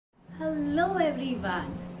Hello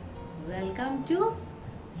everyone, welcome to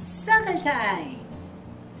Circle Time.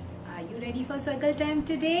 Are you ready for Circle Time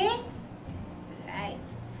today? Right,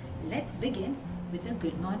 let's begin with a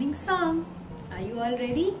good morning song. Are you all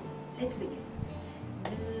ready? Let's begin.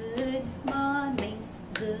 Good morning,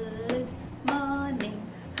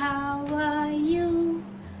 how are you?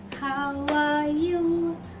 How are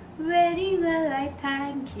you? Very well, I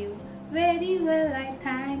thank you. Very well, I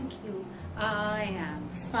thank you. I am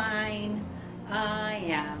fine. I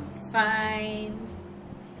am fine.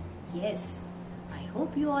 Yes, I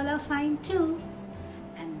hope you all are fine too.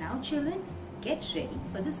 And now children, get ready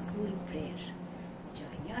for the school prayer.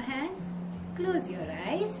 Join your hands, close your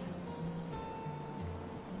eyes.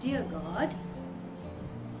 Dear God,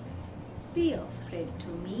 be a friend to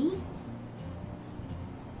me.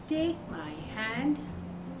 Take my hand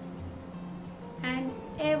and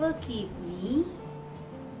ever keep me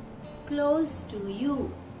close to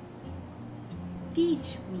you.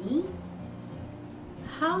 Teach me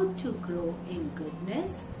how to grow in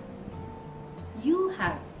goodness. You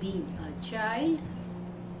have been a child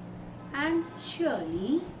and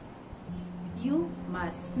surely you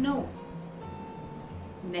must know.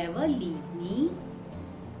 Never leave me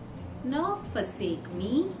nor forsake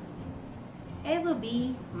me. Ever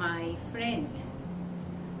be my friend.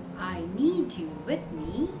 I need you with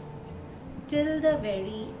me till the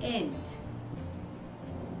very end.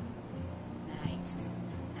 Nice.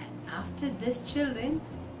 And after this, children,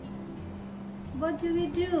 what do we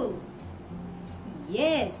do?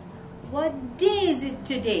 Yes, what day is it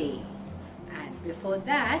today? And before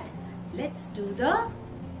that, let's do the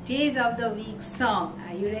Days of the Week song.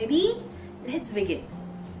 Are you ready? Let's begin.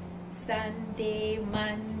 Sunday,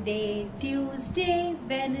 Monday, Tuesday,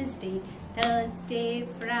 Wednesday, Thursday,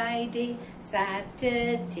 Friday,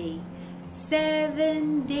 Saturday.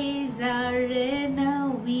 7 days are in a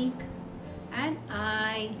week and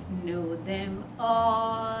I know them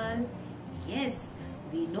all. Yes,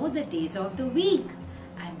 we know the days of the week.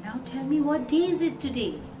 And now tell me, what day is it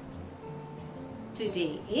today?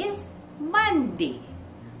 Today is Monday.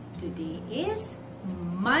 Today is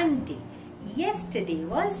Monday. Yesterday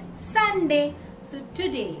was Sunday. So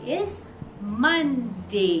today is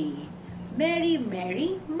Monday. Merry,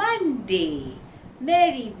 merry Monday.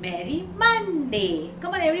 Merry, merry Monday.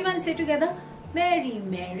 Come on, everyone say together. Merry,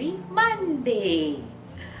 merry Monday.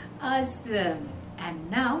 Awesome.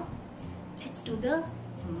 And now, let's do the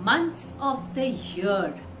months of the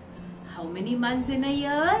year. How many months in a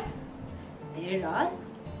year? There are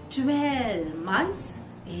 12 months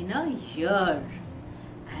in a year.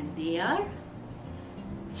 And they are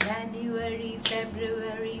January,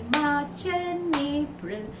 February, March and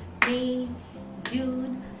April, May,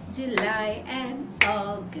 June, July and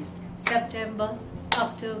August, September,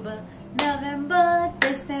 October, November,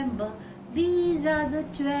 December. These are the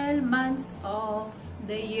 12 months of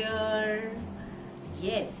the year.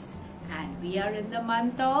 Yes, and we are in the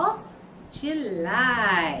month of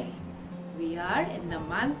July. We are in the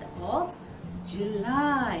month of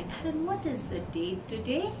July. And what is the date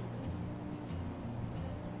today?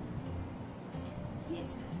 Yes,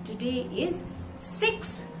 today is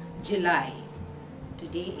 6th July.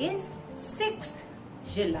 Today is 6th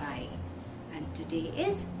July. And today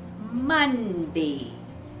is Monday.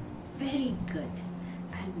 Very good.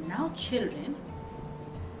 And now children,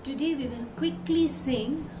 today we will quickly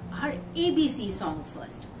sing our ABC song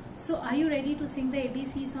first. So are you ready to sing the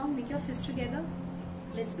ABC song? Make your fists together.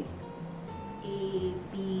 Let's begin. A,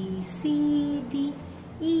 B, C, D,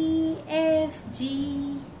 E, F,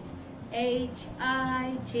 G, H,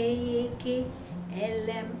 I, J, K, L,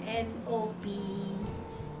 M, N, O, P,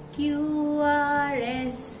 Q, R,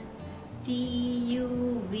 S, T,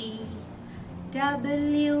 U, V,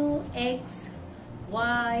 W, X,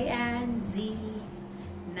 Y, and Z.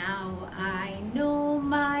 Now I know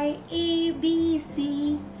my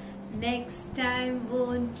ABC. Next time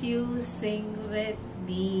won't you sing with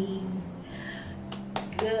me?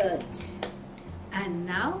 Good. And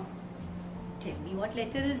now, tell me, what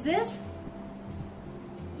letter is this?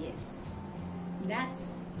 Yes, that's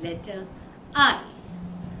letter I.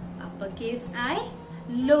 Uppercase I,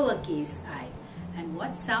 lowercase I. And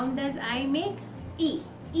what sound does I make? E,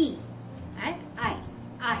 E. And I.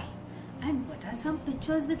 And what are some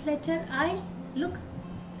pictures with letter I? Look.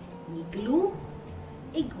 Igloo,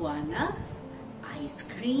 iguana, ice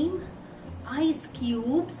cream, ice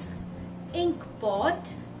cubes, ink pot,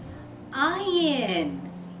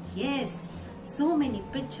 iron. Yes, so many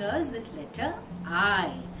pictures with letter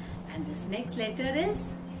I. And this next letter is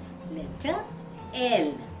letter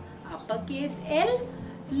L. Uppercase L,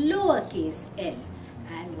 lowercase l.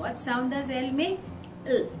 And what sound does L make?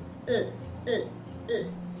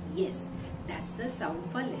 Yes, that's the sound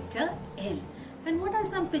for letter L. And what are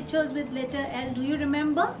some pictures with letter L? Do you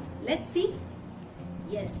remember? Let's see.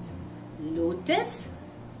 Yes, lotus,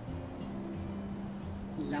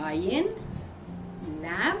 lion,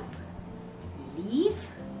 lamp, leaf,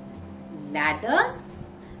 ladder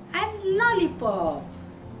and lollipop.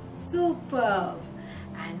 Superb.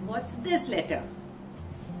 And what's this letter?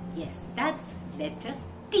 Yes, that's letter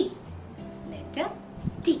T. Letter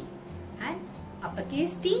T. And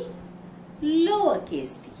uppercase T,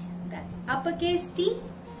 lowercase t. That's uppercase T,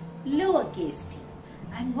 lowercase t.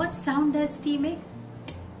 And what sound does T make?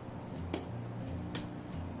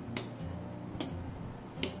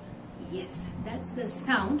 Yes, that's the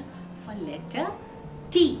sound for letter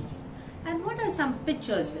T. And what are some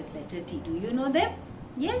pictures with letter T? Do you know them?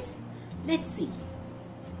 Yes? Let's see.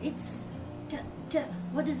 It's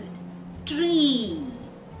what is it? Tree.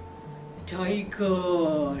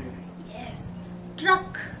 Tiger. Yes.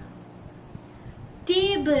 Truck.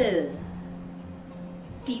 Table.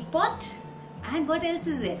 Teapot. And what else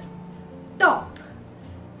is there? Top.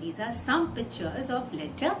 These are some pictures of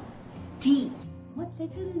letter T. What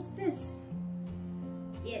letter is this?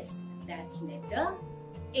 Yes, that's letter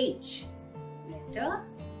H. Letter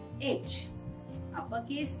H.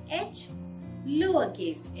 Uppercase H,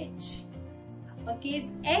 lowercase h.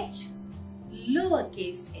 Uppercase H,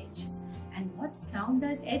 lowercase h. And what sound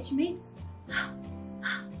does H make?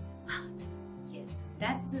 Yes,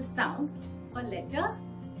 that's the sound for letter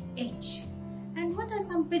H. And what are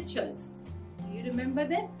some pictures? Do you remember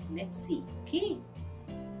them? Let's see. Okay.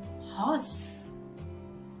 Horse,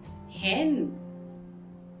 hen,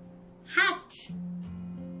 hat,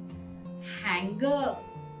 hanger,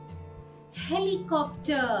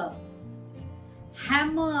 helicopter,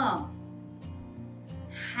 hammer,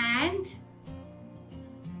 hand,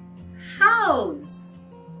 house.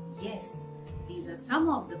 Yes, these are some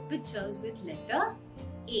of the pictures with letter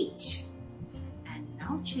H. And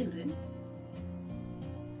now children,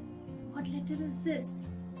 what letter is this?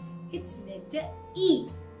 It's letter E.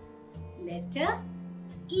 Letter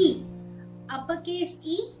E. Uppercase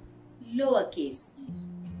E, lowercase e.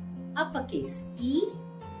 Uppercase E,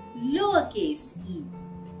 lowercase e.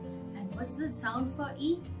 And what's the sound for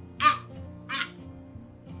E?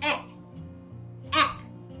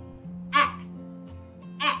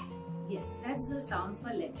 Yes, that's the sound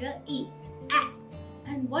for letter E.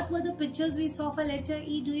 And what were the pictures we saw for letter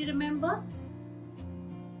E? Do you remember?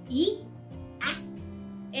 E,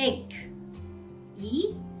 egg.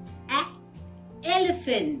 E,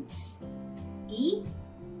 elephant. E,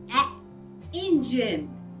 engine.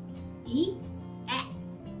 E,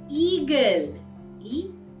 eagle.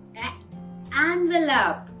 E,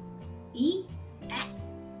 envelope. E,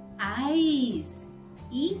 eyes.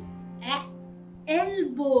 E,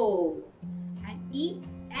 elbow. And E,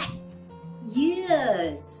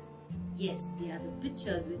 ears. Yes, they are the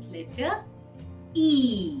pictures with letter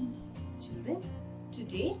E. Children,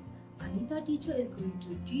 today Anita teacher is going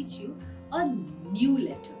to teach you a new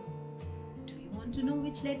letter. Do you want to know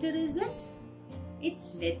which letter is it?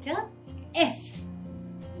 It's letter F.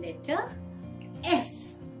 Letter F.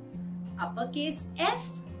 Uppercase F,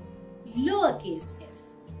 lowercase f.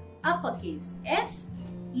 Uppercase F,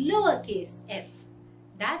 lowercase f.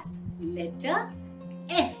 That's letter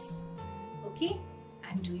F. Okay?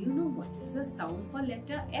 And do you know what is the sound for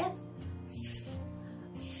letter F?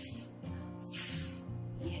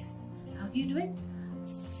 Yes. How do you do it?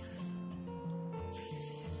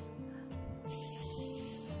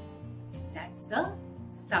 That's the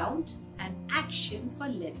sound and action for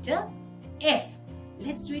letter F.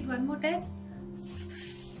 Let's do it one more time.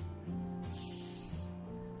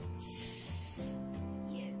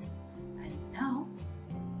 Yes. And now,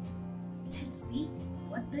 let's see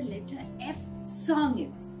what the letter F song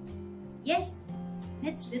is. Yes.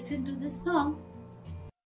 Let's listen to the song.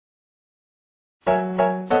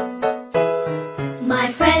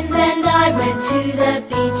 My friends and I went to the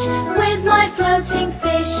beach with my floating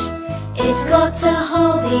fish. It got a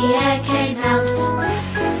hole, the air came out.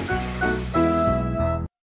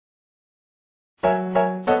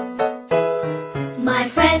 My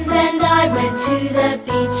friends and I went to the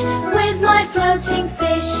beach with my floating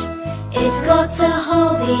fish. It got a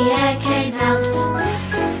hole, the air came out.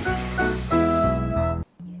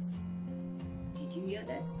 Yes. Did you hear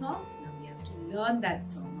that song? Now we have to learn that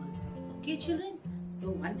song also. Okay, children? So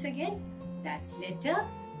once again, that's letter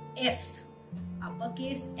F.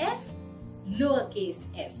 Uppercase F, lowercase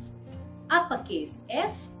f. Uppercase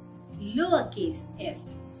F, lowercase f.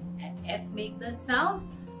 And F make the sound.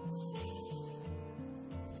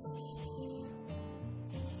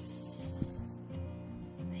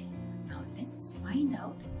 find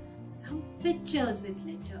out some pictures with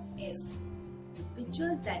letter F. The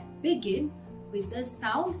pictures that begin with the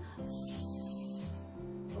sound F.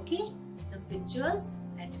 Okay? The pictures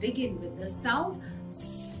that begin with the sound F.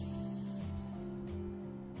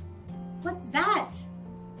 What's that?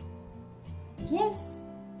 Yes,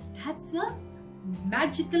 that's a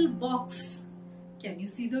magical box. Can you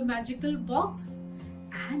see the magical box?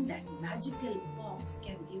 And that magical box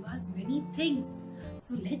can give us many things.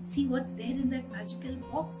 So let's see what's there in that magical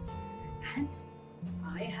box. And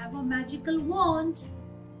I have a magical wand.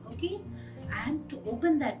 Okay? And to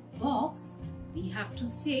open that box, we have to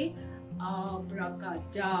say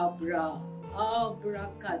abracadabra,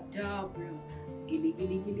 abracadabra, gilly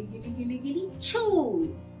gilly gilly gilly gilly gilly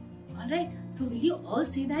choo. Alright, so will you all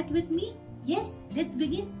say that with me? Yes, let's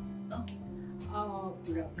begin. Okay.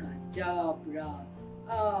 Abracadabra,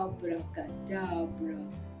 abracadabra,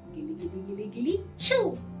 gilly gilly gilly gilly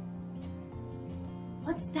choo.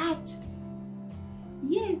 What's that?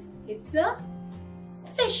 Yes, it's a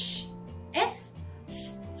fish. F,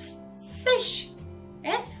 fish.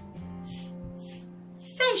 F,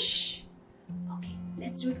 fish. Okay,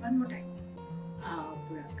 let's do it one more time.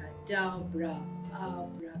 Abracadabra,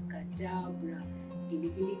 abracadabra, gilly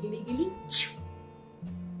gilly gilly gilly choo.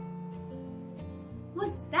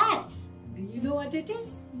 What's that? Do you know what it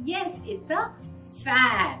is? Yes, it's a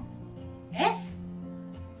fan. F,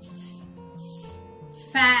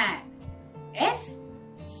 fan. F,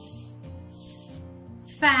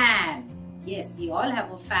 fan. Yes, we all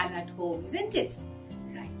have a fan at home, isn't it?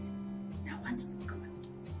 Right. Now once more, come on.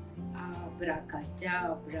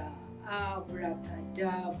 Abracadabra,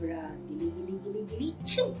 abracadabra, gilly gilly gilly gilly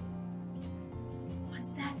choo.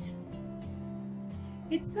 What's that?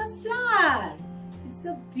 It's a flower. It's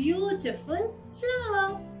a beautiful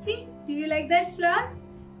flower. See, do you like that flower?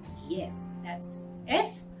 Yes, that's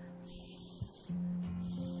F,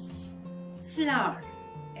 flower.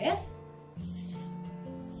 F,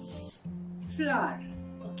 flower.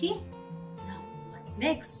 Okay? Now, what's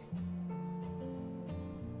next?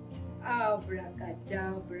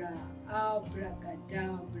 Abracadabra,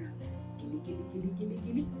 abracadabra, gilly gilly gilly gilly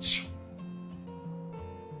gilly choo.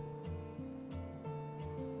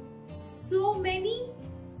 So many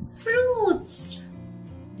fruits.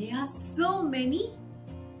 There are so many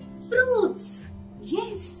fruits.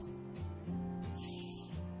 Yes.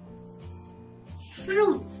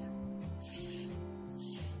 Fruits.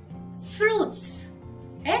 Fruits.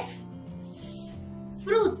 F.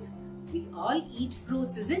 Fruits. We all eat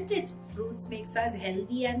fruits, isn't it? Fruits makes us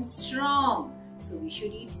healthy and strong. So we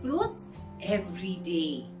should eat fruits every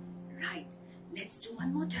day. Right. Let's do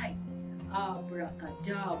one more time.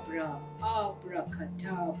 Abracadabra,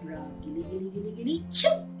 abracadabra, gilly gilly gilly gilly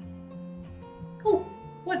choo. Oh,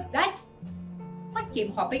 what's that? What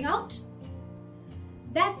came hopping out?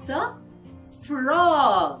 That's a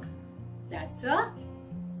frog. That's a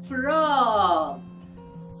frog.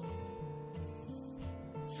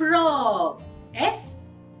 Frog. F.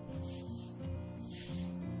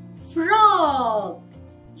 Frog.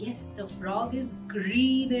 Yes, the frog is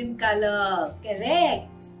green in color. Correct.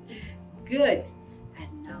 Good.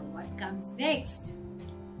 And now what comes next?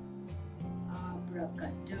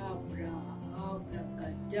 Abracadabra,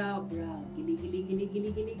 abracadabra, gilly gilly gilly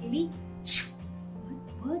gilly gilly gilly. What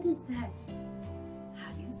bird is that?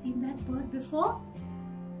 Have you seen that bird before?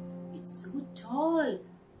 It's so tall.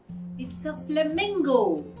 It's a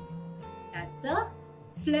flamingo. That's a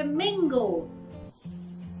flamingo.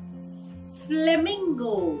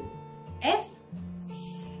 Flamingo. F.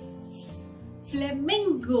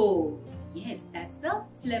 Flamingo. Yes, that's a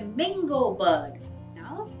flamingo bird.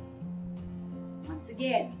 Now, once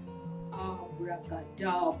again.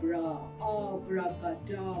 Abracadabra,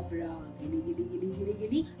 abracadabra, gilly gilly gilly gilly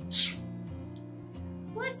gilly.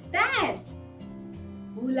 What's that?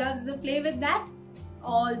 Who loves to play with that?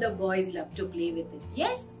 All the boys love to play with it.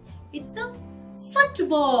 Yes, it's a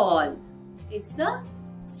football. It's a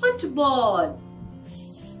football.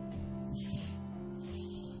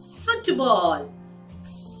 Football.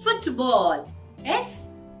 Football. F.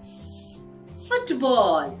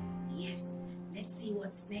 Football. Yes, let's see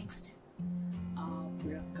what's next.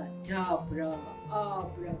 Abracadabra,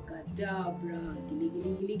 abracadabra, gilly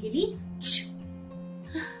gilly gilly gilly.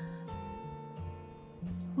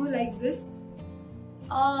 Who likes this?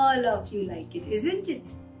 All of you like it, isn't it?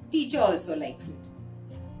 Teacher also likes it.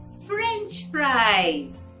 French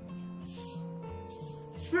fries.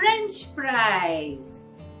 French fries.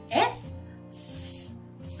 F.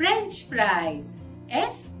 French fries.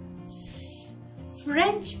 F.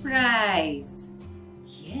 French fries.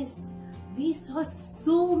 Yes, we saw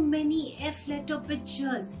so many F letter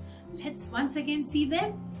pictures. Let's once again see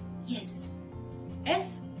them. Yes. F,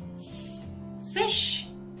 fish.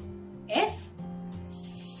 F,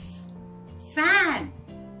 fan.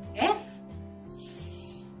 F,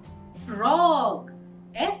 frog.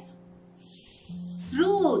 F,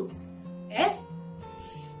 fruits. F,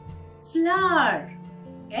 flower.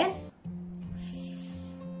 F,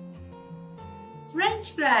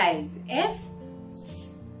 French fries. F,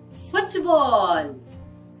 football.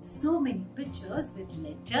 So many pictures with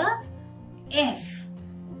letter F.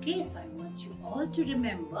 Okay, so I want you all to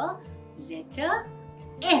remember letter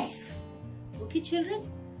F. Okay,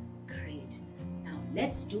 children? Great. Now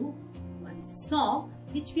let's do one song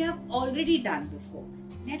which we have already done before.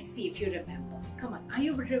 Let's see if you remember. Come on, are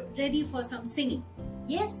you ready for some singing?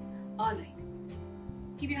 Yes? Alright.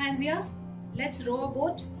 Keep your hands here. Let's row a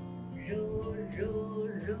boat. Row, row,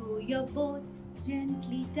 row your boat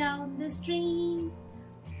gently down the stream.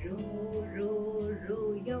 Row, row,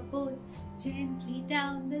 row your boat gently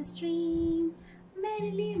down the stream.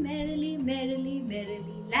 Merrily, merrily, merrily,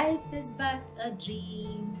 merrily, life is but a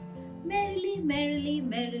dream. Merrily, merrily,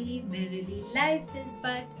 merrily, merrily, life is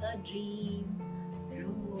but a dream.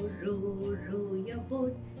 Row, row, row your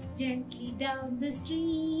boat gently down the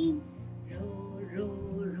stream. Row, row,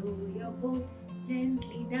 row your boat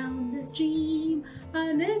gently down the stream.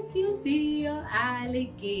 And if you see your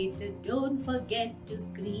alligator, don't forget to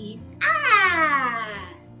scream. Ah!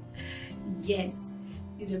 Yes,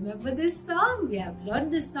 you remember this song? We have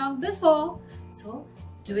learned this song before. So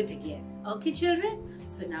do it again. Okay, children?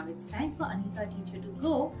 So now it's time for Anita teacher to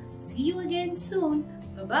go. See you again soon.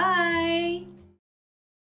 Bye-bye.